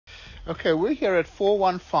Okay, we're here at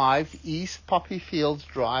 415 East Poppyfields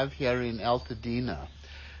Drive here in Altadena.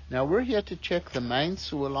 Now we're here to check the main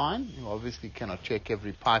sewer line. You obviously cannot check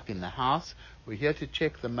every pipe in the house. We're here to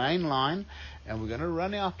check the main line, and we're going to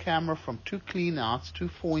run our camera from two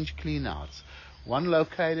 4-inch cleanouts. One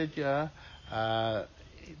located here,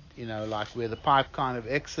 like where the pipe kind of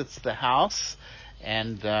exits the house,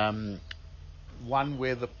 and one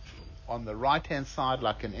where on the right-hand side,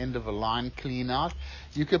 like an end of a line clean out.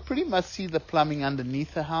 You can pretty much see the plumbing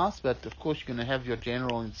underneath the house, but of course you're going to have your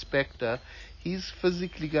general inspector. He's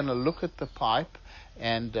physically going to look at the pipe,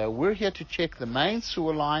 and we're here to check the main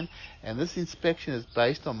sewer line, and this inspection is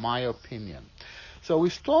based on my opinion. So we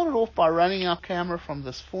started off by running our camera from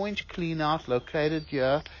this 4-inch clean out located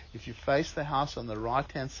here. If you face the house on the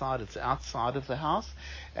right-hand side, it's outside of the house,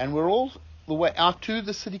 and we're all the way out to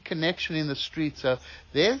the city connection in the street. So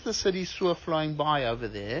there's the city sewer flowing by over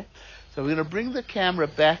there. So we're going to bring the camera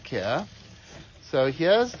back here. So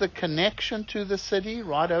here's the connection to the city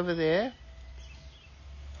right over there.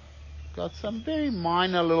 Got some very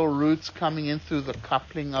minor little roots coming in through the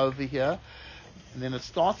coupling over here. And then it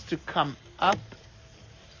starts to come up.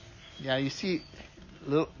 Yeah, you see,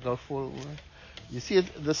 go forward. You see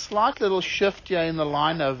the slight little shift here in the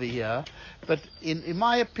line over here, but in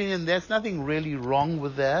my opinion, there's nothing really wrong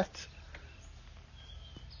with that.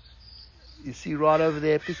 You see right over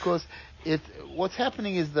there, because what's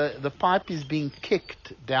happening is the pipe is being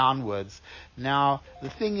kicked downwards. Now, the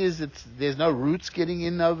thing is, there's no roots getting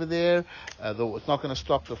in over there. It's not going to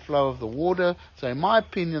stop the flow of the water. So in my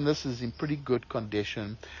opinion, this is in pretty good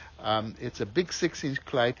condition. It's a big 6-inch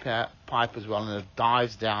clay pipe as well, and it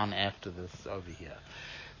dives down after this over here.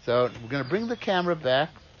 So we're going to bring the camera back.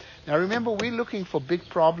 Now remember, we're looking for big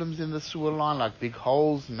problems in the sewer line, like big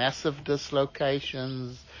holes, massive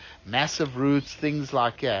dislocations, massive roots, things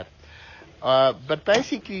like that. But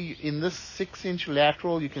basically, in this 6-inch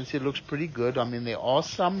lateral, you can see it looks pretty good. I mean, there are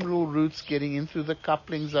some little roots getting in through the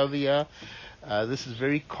couplings over here. This is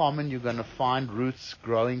very common. You're going to find roots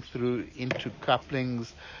growing through into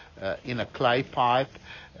couplings in a clay pipe.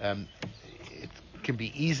 It can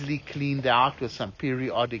be easily cleaned out with some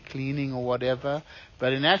periodic cleaning or whatever.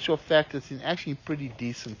 But in actual fact, it's in actually pretty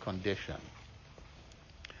decent condition.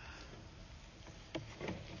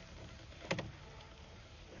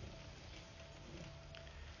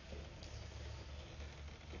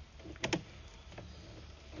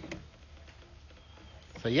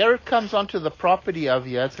 So here it comes onto the property over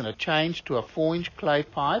here. It's going to change to a 4-inch clay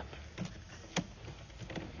pipe.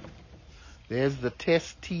 There's the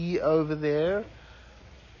test tee over there.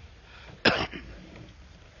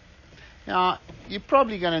 Now, you're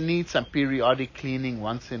probably going to need some periodic cleaning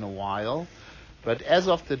once in a while. But as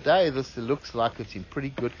of today, this looks like it's in pretty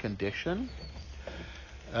good condition.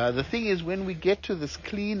 The thing is, when we get to this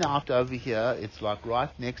clean out over here, it's like right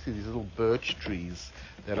next to these little birch trees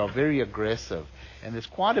that are very aggressive. And there's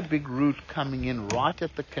quite a big root coming in right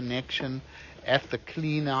at the connection at the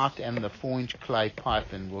clean out and the 4-inch clay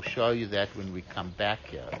pipe, and we'll show you that when we come back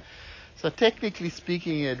here. So technically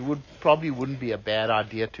speaking, it wouldn't be a bad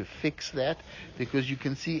idea to fix that, because you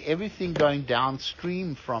can see everything going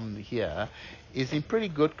downstream from here is in pretty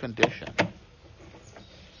good condition.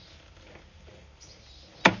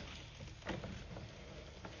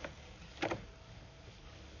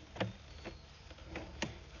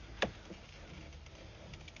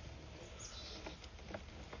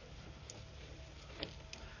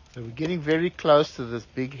 So we're getting very close to this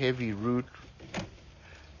big heavy root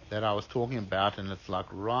that I was talking about, and it's like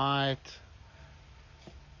right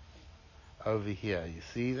over here. You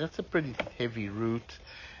see, that's a pretty heavy root,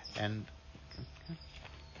 and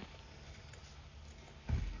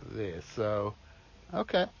there. So,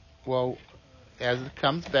 okay. Well, as it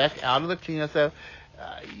comes back out of the cleaner, so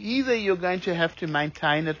either you're going to have to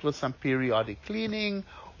maintain it with some periodic cleaning,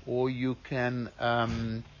 or you can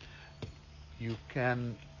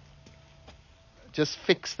just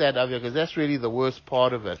fix that over here, because that's really the worst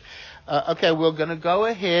part of it. Okay, we're going to go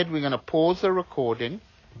ahead. We're going to pause the recording.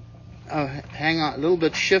 Oh, hang on, a little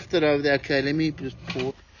bit shifted over there. Okay, let me just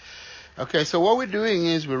pause. Okay, so what we're doing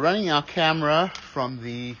is we're running our camera from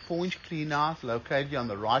the 4-inch clean out located on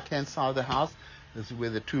the right-hand side of the house. This is where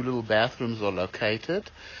the two little bathrooms are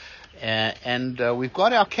located. And we've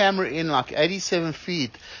got our camera in like 87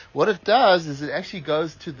 feet. What it does is it actually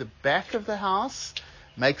goes to the back of the house,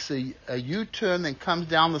 makes a U-turn, then comes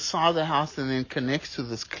down the side of the house, and then connects to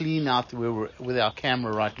this clean out where we're with our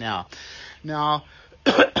camera right now. Now,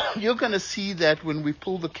 you're going to see that when we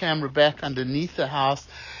pull the camera back underneath the house,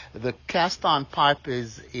 the cast iron pipe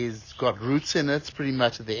is got roots in it. It's pretty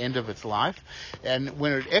much at the end of its life. And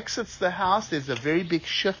when it exits the house, there's a very big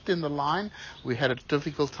shift in the line. We had a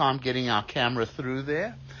difficult time getting our camera through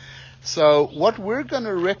there. So what we're going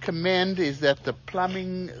to recommend is that the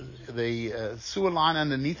plumbing, the sewer line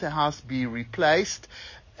underneath the house be replaced,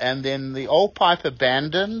 and then the old pipe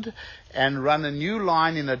abandoned, and run a new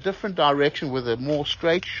line in a different direction with a more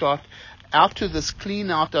straight shot out to this clean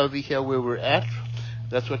out over here where we're at.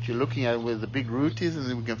 That's what you're looking at, where the big root is, and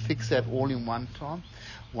then we can fix that all in one time,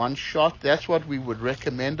 one shot. That's what we would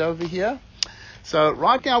recommend over here. So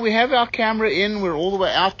right now we have our camera in. We're all the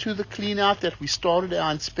way out to the clean out that we started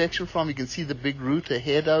our inspection from. You can see the big root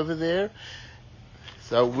ahead over there.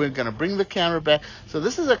 So we're going to bring the camera back. So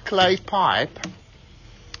this is a clay pipe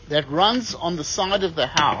that runs on the side of the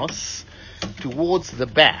house towards the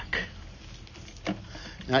back.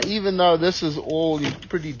 Now, even though this is all in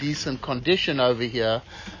pretty decent condition over here,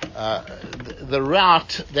 the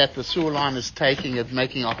route that the sewer line is taking is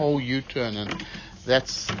making a whole U-turn, and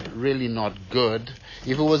that's really not good.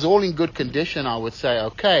 If it was all in good condition, I would say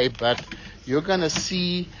okay, but you're going to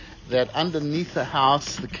see that underneath the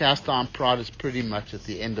house, the cast iron prod is pretty much at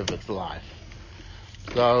the end of its life.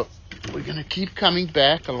 So we're going to keep coming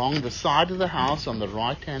back along the side of the house on the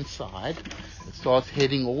right-hand side. It starts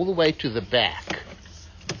heading all the way to the back.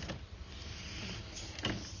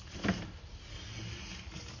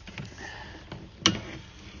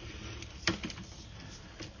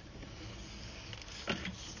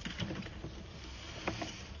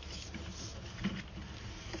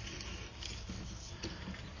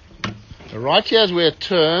 Right here is where it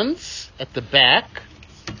turns at the back.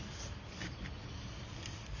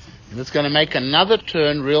 And it's going to make another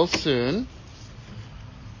turn real soon.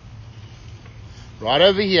 Right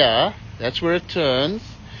over here, that's where it turns.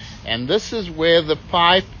 And this is where the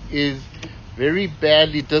pipe is very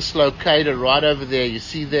badly dislocated right over there. You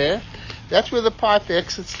see there? That's where the pipe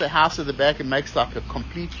exits the house at the back and makes like a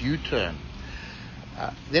complete U-turn.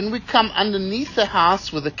 Then we come underneath the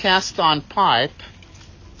house with a cast iron pipe.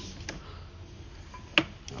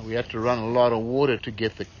 We have to run a lot of water to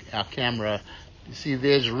get our camera. You see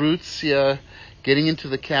there's roots here getting into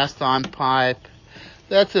the cast iron pipe.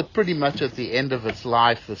 That's pretty much at the end of its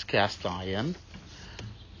life, this cast iron.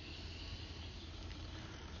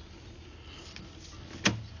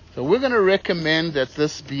 So we're going to recommend that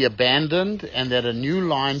this be abandoned and that a new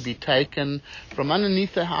line be taken from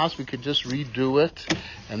underneath the house. We could just redo it.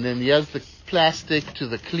 And then here's the plastic to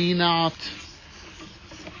the clean out.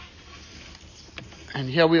 And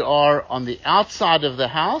here we are on the outside of the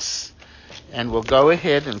house, and we'll go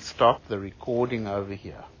ahead and stop the recording over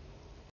here.